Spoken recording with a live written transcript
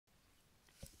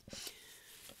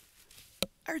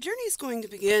Our journey is going to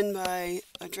begin by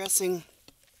addressing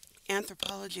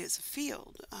anthropology as a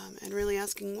field and really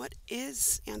asking what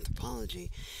is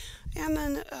anthropology, and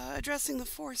then addressing the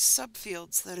four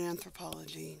subfields that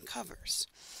anthropology covers.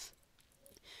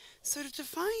 So, to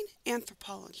define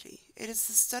anthropology, it is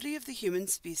the study of the human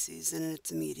species and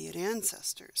its immediate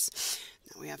ancestors.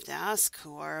 Now, we have to ask,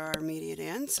 who are our immediate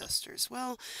ancestors?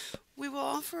 Well, we will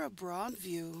offer a broad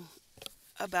view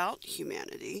about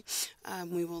humanity.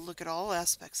 We will look at all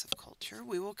aspects of culture.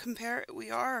 We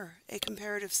are a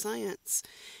comparative science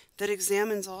that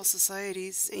examines all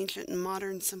societies, ancient and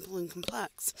modern, simple and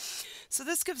complex. So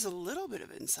this gives a little bit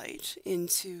of insight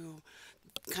into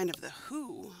kind of the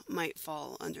who might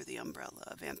fall under the umbrella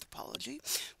of anthropology.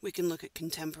 We can look at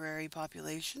contemporary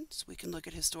populations, we can look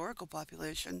at historical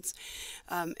populations,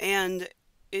 and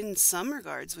in some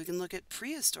regards, we can look at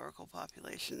prehistorical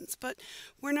populations. But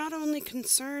we're not only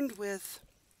concerned with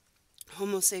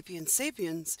Homo sapiens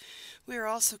sapiens, we are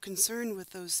also concerned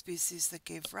with those species that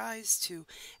gave rise to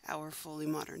our fully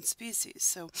modern species.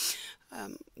 So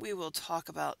we will talk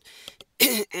about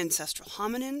ancestral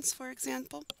hominins, for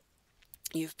example.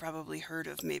 You've probably heard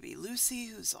of maybe Lucy,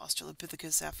 who's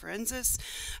Australopithecus afarensis.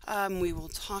 We will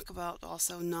talk about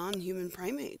also non-human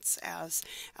primates as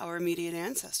our immediate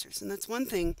ancestors. And that's one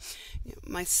thing,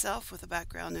 myself with a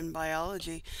background in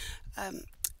biology,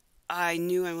 I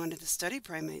knew I wanted to study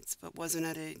primates, but wasn't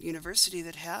at a university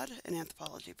that had an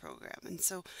anthropology program. And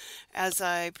so as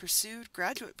I pursued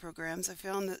graduate programs, I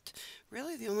found that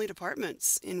really the only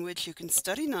departments in which you can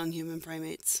study non-human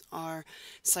primates are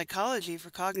psychology for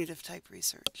cognitive type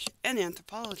research and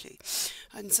anthropology.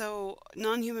 And so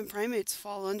non-human primates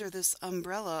fall under this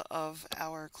umbrella of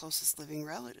our closest living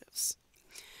relatives.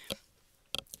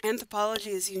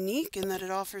 Anthropology is unique in that it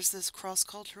offers this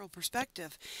cross-cultural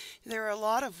perspective. There are a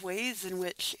lot of ways in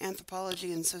which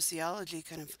anthropology and sociology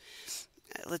kind of,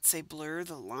 let's say, blur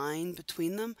the line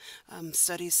between them,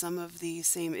 study some of the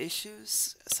same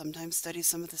issues, sometimes study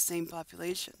some of the same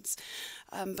populations.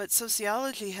 But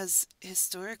sociology has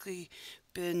historically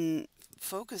been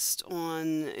focused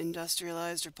on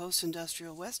industrialized or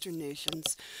post-industrial Western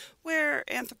nations, where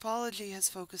anthropology has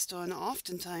focused on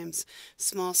oftentimes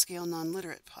small-scale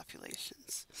non-literate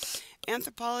populations.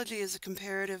 Anthropology is a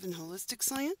comparative and holistic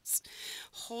science.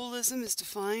 Holism is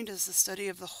defined as the study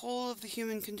of the whole of the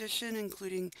human condition,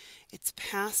 including its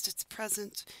past, its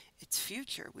present, its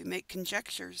future. We make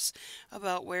conjectures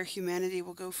about where humanity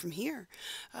will go from here,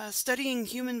 studying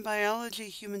human biology,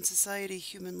 human society,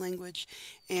 human language,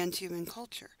 and human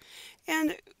culture.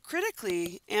 And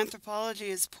critically, anthropology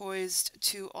is poised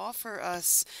to offer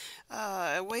us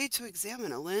a way to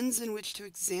examine, a lens in which to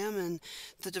examine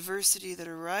the diversity that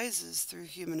arises through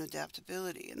human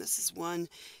adaptability. And this is one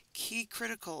key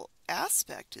critical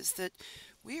aspect, is that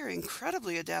we are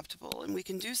incredibly adaptable, and we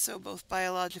can do so both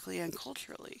biologically and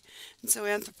culturally. And so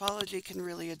anthropology can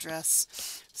really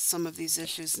address some of these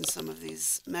issues and some of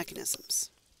these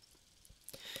mechanisms.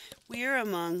 We are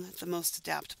among the most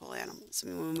adaptable animals. I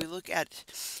mean, when we look at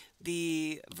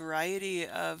the variety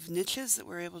of niches that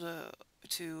we're able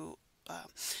to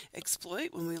exploit,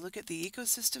 when we look at the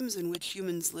ecosystems in which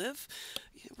humans live,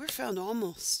 we're found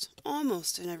almost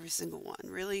in every single one.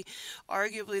 Really,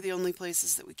 arguably the only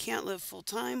places that we can't live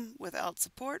full-time without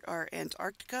support are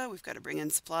Antarctica. We've got to bring in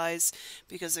supplies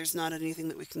because there's not anything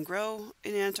that we can grow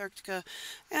in Antarctica.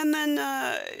 And then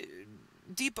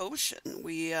deep ocean.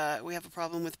 We have a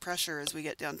problem with pressure as we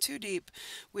get down too deep.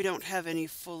 We don't have any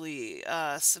fully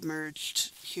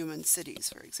submerged human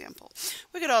cities, for example.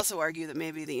 We could also argue that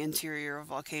maybe the interior of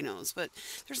volcanoes, but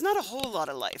there's not a whole lot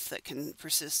of life that can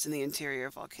persist in the interior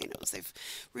of volcanoes. They've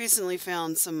recently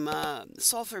found some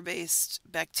sulfur-based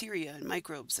bacteria and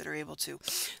microbes that are able to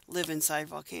live inside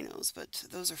volcanoes, but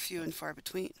those are few and far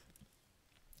between.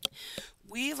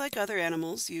 We, like other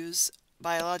animals, use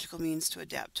biological means to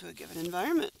adapt to a given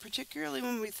environment, particularly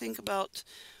when we think about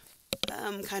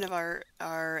kind of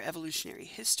our evolutionary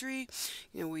history.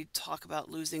 We talk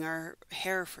about losing our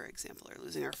hair, for example, or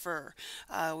losing our fur.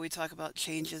 We talk about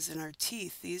changes in our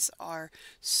teeth. These are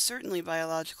certainly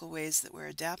biological ways that we're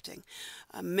adapting.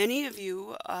 Many of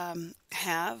you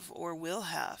have or will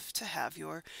have to have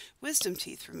your wisdom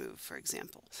teeth removed, for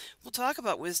example. We'll talk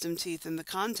about wisdom teeth in the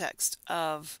context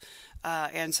of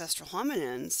ancestral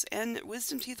hominins, and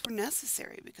wisdom teeth were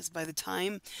necessary because by the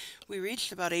time we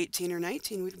reached about 18 or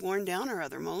 19, we'd worn down our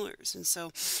other molars. And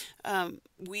so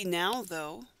we now,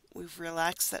 though, we've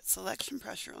relaxed that selection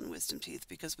pressure on wisdom teeth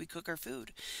because we cook our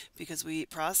food, because we eat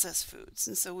processed foods.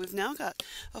 And so we've now got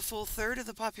a full third of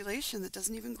the population that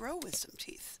doesn't even grow wisdom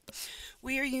teeth.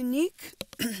 We are unique,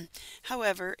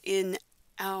 however, in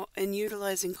and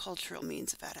utilizing cultural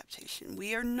means of adaptation.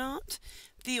 We are not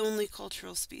the only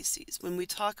cultural species. When we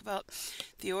talk about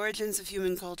the origins of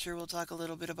human culture, we'll talk a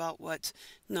little bit about what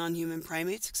non-human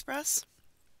primates express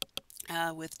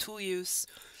with tool use,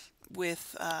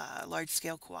 with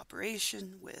large-scale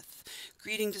cooperation, with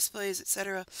greeting displays,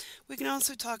 etc. We can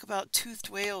also talk about toothed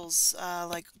whales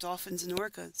like dolphins and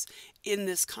orcas in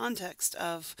this context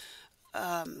of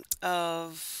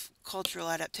cultural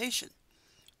adaptation.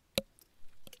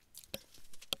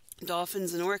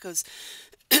 Dolphins and orcas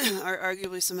are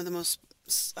arguably some of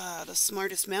the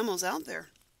smartest mammals out there,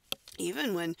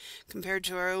 even when compared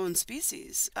to our own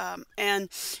species, and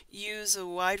use a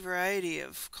wide variety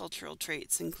of cultural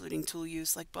traits, including tool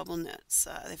use like bubble nets.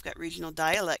 They've got regional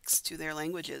dialects to their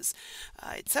languages,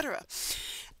 etc.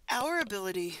 Our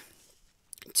ability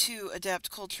to adapt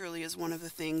culturally is one of the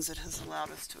things that has allowed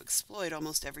us to exploit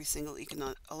almost every single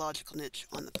ecological niche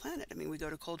on the planet. I mean, we go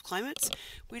to cold climates,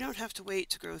 we don't have to wait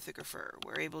to grow thicker fur.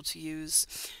 We're able to use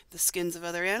the skins of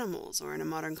other animals, or in a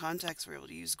modern context, we're able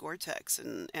to use Gore-Tex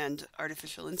and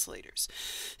artificial insulators.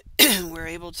 We're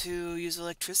able to use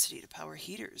electricity to power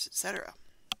heaters, etc.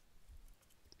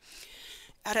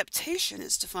 Adaptation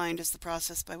is defined as the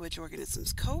process by which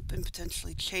organisms cope and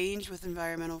potentially change with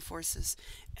environmental forces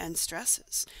and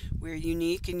stresses. We're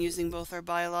unique in using both our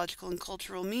biological and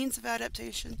cultural means of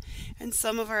adaptation, and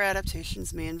some of our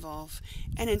adaptations may involve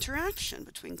an interaction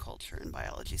between culture and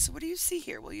biology. So what do you see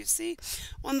here? Well, you see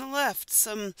on the left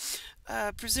some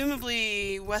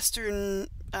presumably Western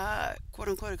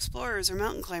quote-unquote explorers or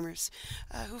mountain climbers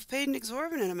who've paid an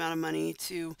exorbitant amount of money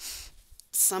to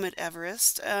summit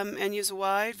Everest and use a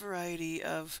wide variety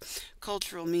of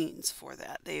cultural means for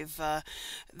that.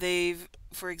 They've,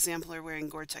 for example, are wearing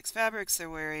Gore-Tex fabrics. They're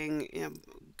wearing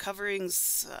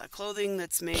coverings, clothing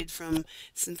that's made from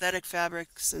synthetic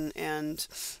fabrics and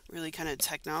really kind of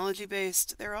technology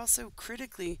based. They're also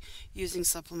critically using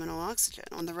supplemental oxygen.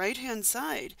 On the right-hand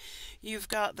side, you've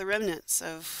got the remnants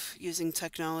of using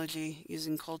technology,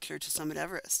 using culture to summit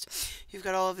Everest. You've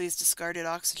got all of these discarded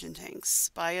oxygen tanks.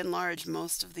 By and large,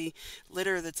 most of the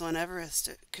litter that's on Everest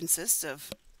consists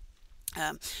of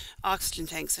oxygen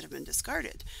tanks that have been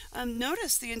discarded.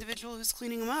 Notice the individual who's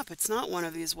cleaning them up. It's not one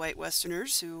of these white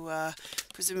Westerners who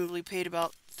presumably paid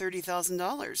about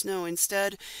 $30,000. No,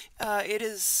 instead, it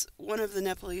is one of the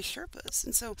Nepalese Sherpas.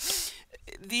 And so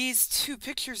these two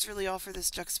pictures really offer this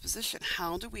juxtaposition.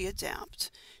 How do we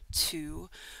adapt to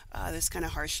this kind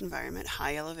of harsh environment,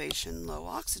 high elevation, low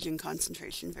oxygen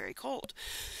concentration, very cold?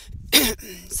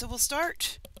 So we'll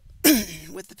start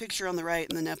with the picture on the right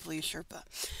and the Nepalese Sherpa.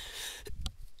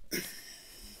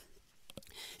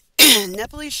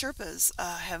 Nepalese Sherpas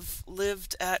have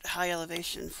lived at high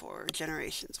elevation for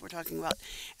generations. We're talking about,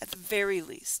 at the very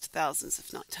least, thousands,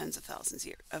 if not tens of thousands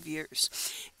of years.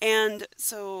 And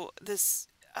so this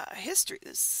history,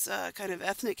 this kind of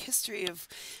ethnic history of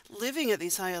living at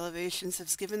these high elevations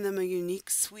has given them a unique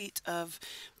suite of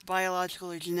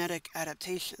biological or genetic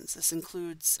adaptations. This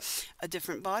includes a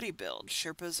different body build.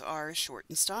 Sherpas are short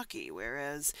and stocky,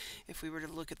 whereas if we were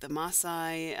to look at the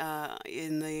Maasai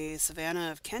in the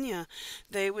savannah of Kenya,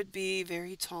 they would be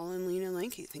very tall and lean and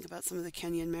lanky. Think about some of the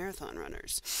Kenyan marathon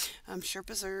runners.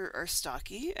 Sherpas are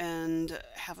stocky and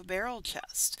have a barrel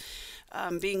chest.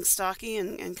 Being stocky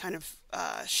and kind of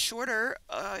shorter,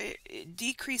 it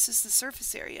decreases the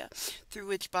surface area through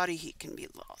which body heat can be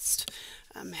lost.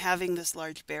 Having this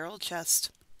large barrel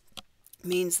chest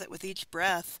means that with each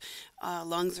breath,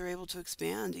 lungs are able to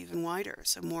expand even wider,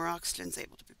 so more oxygen is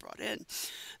able to be brought in.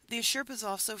 These Sherpas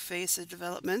also face a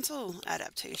developmental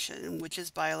adaptation, which is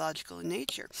biological in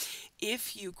nature.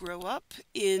 If you grow up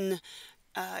in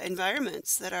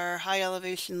environments that are high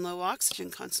elevation, low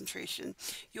oxygen concentration,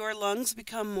 your lungs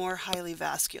become more highly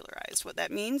vascularized. What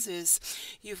that means is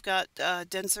you've got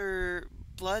denser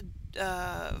blood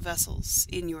vessels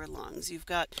in your lungs. You've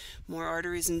got more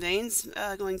arteries and veins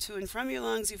going to and from your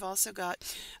lungs. You've also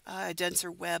got a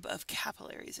denser web of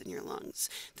capillaries in your lungs.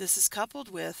 This is coupled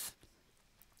with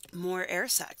more air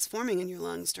sacs forming in your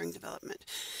lungs during development.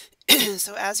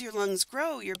 So as your lungs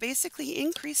grow, you're basically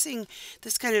increasing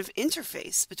this kind of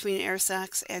interface between air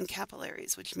sacs and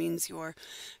capillaries, which means your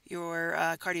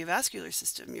cardiovascular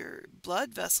system, your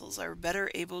blood vessels are better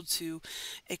able to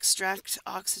extract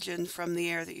oxygen from the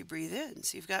air that you breathe in.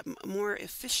 So you've got a more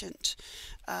efficient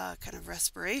kind of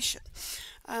respiration.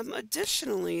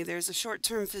 Additionally, there's a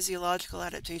short-term physiological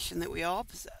adaptation that we all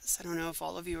possess. I don't know if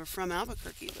all of you are from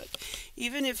Albuquerque, but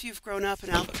even if you've grown up in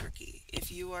Albuquerque,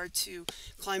 if you are to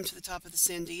climb to the top of the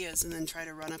Sandias and then try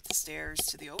to run up the stairs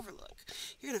to the overlook,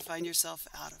 you're going to find yourself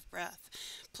out of breath.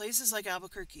 Places like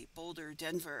Albuquerque, Boulder,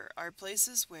 Denver are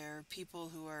places where people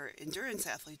who are endurance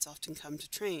athletes often come to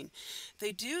train.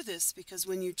 They do this because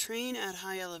when you train at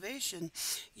high elevation,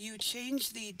 you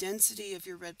change the density of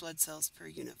your red blood cells per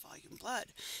unit volume blood.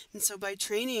 And so by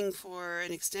training for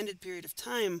an extended period of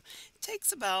time, it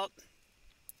takes about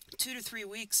 2 to 3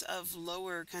 weeks of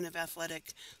lower kind of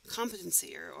athletic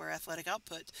competency or athletic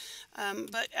output.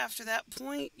 But after that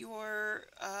point, your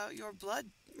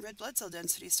red blood cell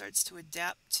density starts to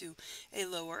adapt to a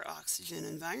lower oxygen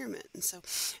environment. And so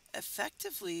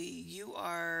effectively, you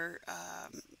are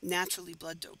naturally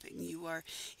blood doping. You are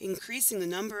increasing the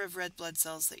number of red blood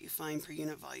cells that you find per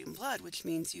unit volume blood, which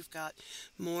means you've got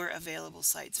more available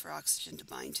sites for oxygen to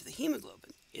bind to the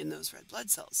hemoglobin in those red blood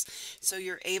cells. So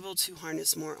you're able to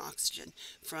harness more oxygen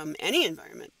from any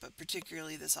environment, but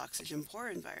particularly this oxygen poor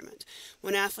environment.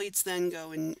 When athletes then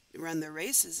go and run their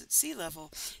races at sea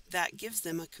level, that gives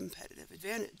them a competitive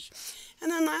advantage. And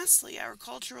then lastly, our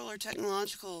cultural or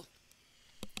technological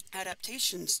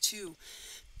adaptations to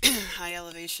high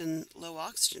elevation, low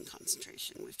oxygen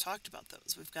concentration. We've talked about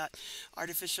those. We've got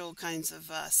artificial kinds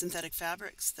of synthetic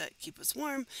fabrics that keep us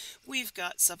warm. We've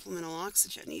got supplemental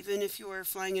oxygen. Even if you're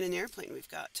flying in an airplane, we've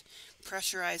got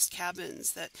pressurized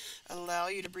cabins that allow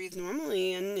you to breathe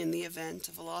normally, and in the event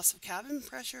of a loss of cabin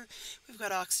pressure, we've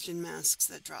got oxygen masks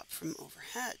that drop from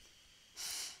overhead.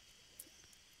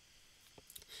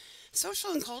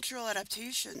 Social and cultural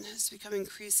adaptation has become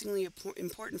increasingly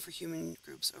important for human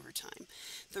groups over time.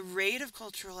 The rate of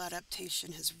cultural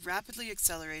adaptation has rapidly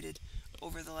accelerated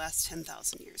over the last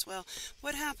 10,000 years. Well,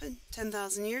 what happened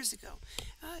 10,000 years ago?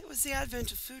 It was the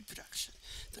advent of food production.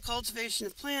 The cultivation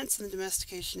of plants and the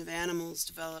domestication of animals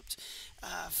developed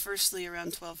firstly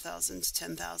around 12,000 to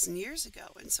 10,000 years ago.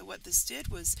 And so what this did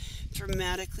was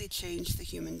dramatically change the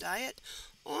human diet,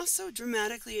 also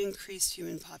dramatically increased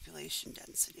human population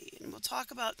density. And we'll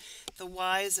talk about the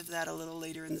whys of that a little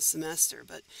later in the semester,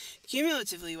 but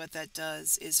cumulatively what that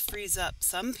does is frees up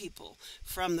some people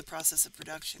from the process of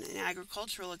production. In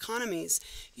agricultural economies,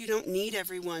 you don't need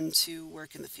everyone to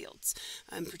work in the fields,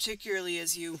 particularly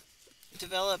as you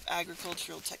develop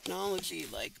agricultural technology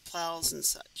like plows and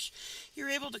such. You're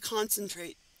able to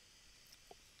concentrate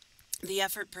the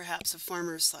effort perhaps of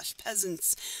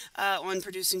farmers/peasants on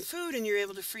producing food, and you're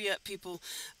able to free up people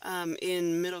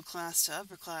in middle class to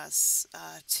upper class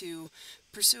to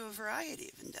pursue a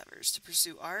variety of endeavors, to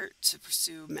pursue art, to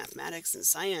pursue mathematics and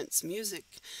science, music,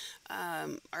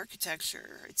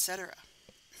 architecture, etc.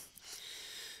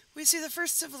 We see the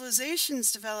first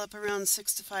civilizations develop around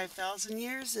 6,000 to 5,000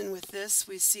 years, and with this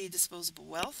we see disposable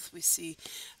wealth. We see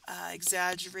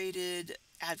exaggerated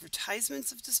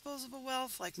advertisements of disposable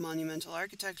wealth, like monumental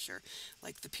architecture,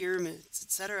 like the pyramids,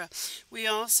 etc. We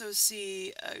also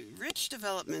see a rich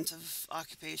development of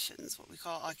occupations, what we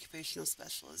call occupational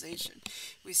specialization.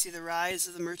 We see the rise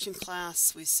of the merchant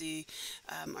class, we see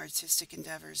artistic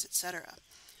endeavors, etc.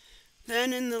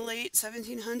 Then in the late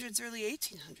 1700s, early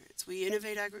 1800s, we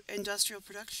innovate industrial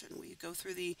production. We go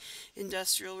through the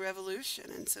Industrial Revolution,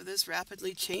 and so this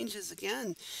rapidly changes,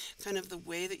 again, kind of the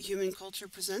way that human culture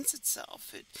presents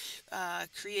itself. It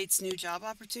creates new job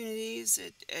opportunities.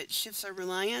 It shifts our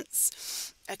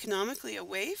reliance economically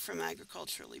away from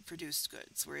agriculturally produced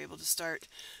goods. We're able to start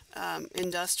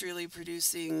industrially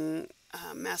producing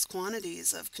mass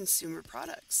quantities of consumer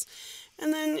products.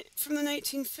 And then from the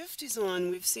 1950s on,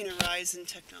 we've seen a rise in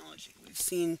technology. We've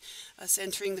seen us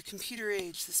entering the computer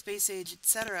age, the space age,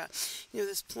 etc.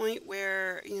 This point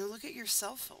where, look at your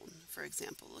cell phone, for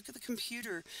example. Look at the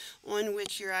computer on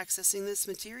which you're accessing this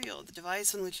material, the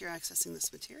device on which you're accessing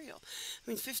this material.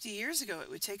 50 years ago, it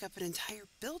would take up an entire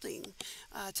building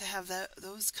to have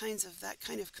that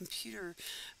kind of computer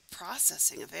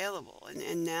processing available.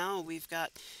 And now we've got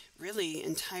really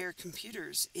entire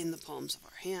computers in the palms of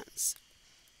our hands.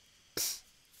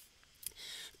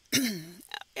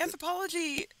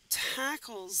 Anthropology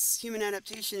tackles human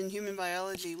adaptation and human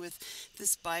biology with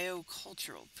this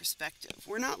biocultural perspective.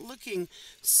 We're not looking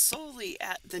solely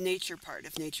at the nature part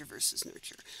of nature versus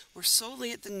nurture. We're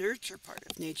solely at the nurture part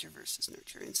of nature versus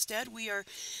nurture. Instead, we are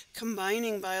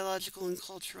combining biological and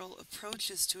cultural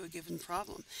approaches to a given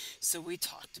problem. So we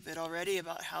talked a bit already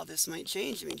about how this might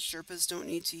change. Sherpas don't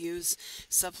need to use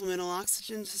supplemental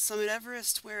oxygen to summit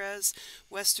Everest, whereas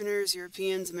Westerners,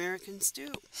 Europeans, Americans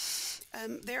do.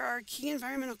 There are key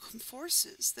environmental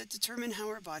forces that determine how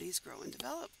our bodies grow and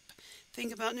develop.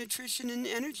 Think about nutrition and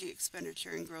energy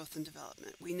expenditure in growth and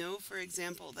development. We know, for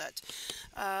example, that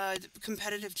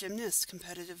competitive gymnasts,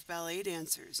 competitive ballet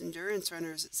dancers, endurance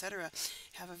runners, etc.,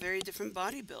 have a very different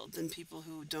body build than people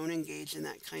who don't engage in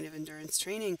that kind of endurance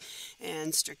training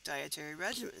and strict dietary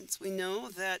regimens. We know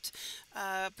that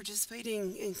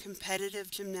participating in competitive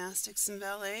gymnastics and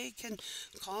ballet can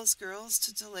cause girls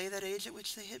to delay that age at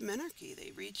which they hit menarche.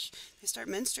 They start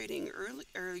menstruating early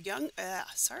or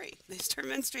they start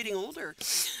menstruating older.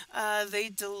 They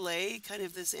delay kind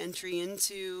of this entry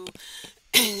into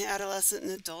adolescent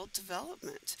and adult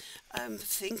development.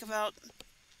 Think about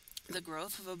the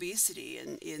growth of obesity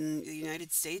in the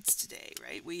United States today,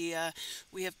 right? We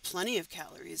have plenty of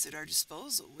calories at our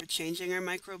disposal. We're changing our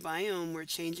microbiome. We're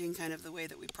changing kind of the way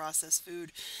that we process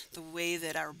food, the way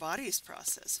that our bodies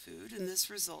process food, and this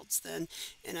results then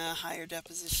in a higher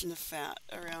deposition of fat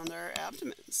around our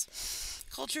abdomens.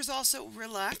 Cultures also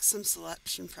relax some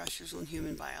selection pressures on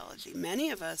human biology. Many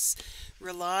of us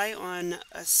rely on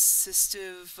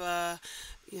assistive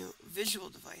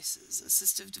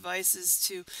devices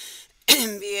to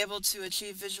be able to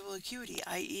achieve visual acuity,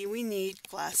 i.e., we need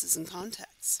glasses and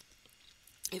contacts.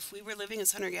 If we were living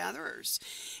as hunter-gatherers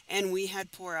and we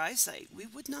had poor eyesight, we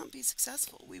would not be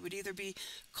successful. We would either be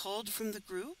culled from the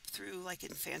group through like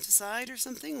infanticide or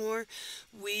something, or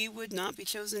we would not be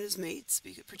chosen as mates,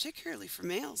 particularly for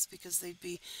males, because they'd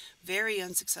be very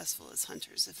unsuccessful as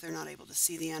hunters if they're not able to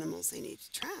see the animals they need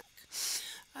to track.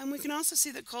 We can also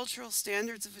see that cultural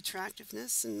standards of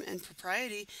attractiveness and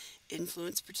propriety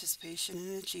influence participation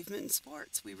and achievement in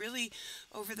sports. We really,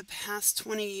 over the past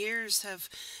 20 years, have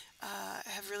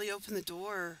really opened the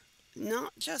door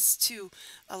not just to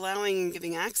allowing and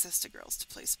giving access to girls to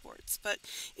play sports, but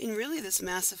in really this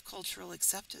massive cultural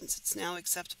acceptance. It's now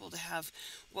acceptable to have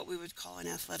what we would call an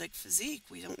athletic physique.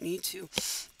 We don't need to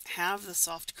have the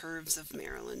soft curves of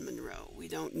Marilyn Monroe. We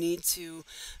don't need to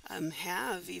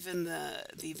have even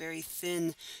the very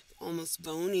thin, almost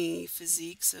bony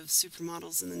physiques of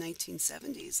supermodels in the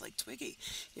 1970s, like Twiggy.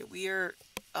 We are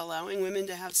allowing women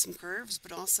to have some curves,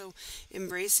 but also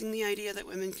embracing the idea that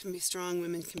women can be strong,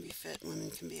 women can be fit, women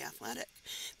can be athletic.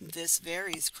 This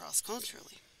varies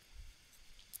cross-culturally.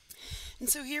 And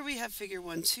so here we have figure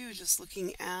 1-2, just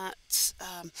looking at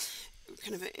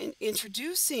kind of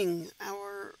introducing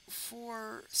our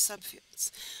 4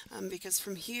 subfields, because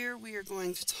from here we are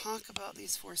going to talk about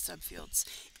these 4 subfields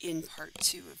in part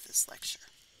 2 of this lecture.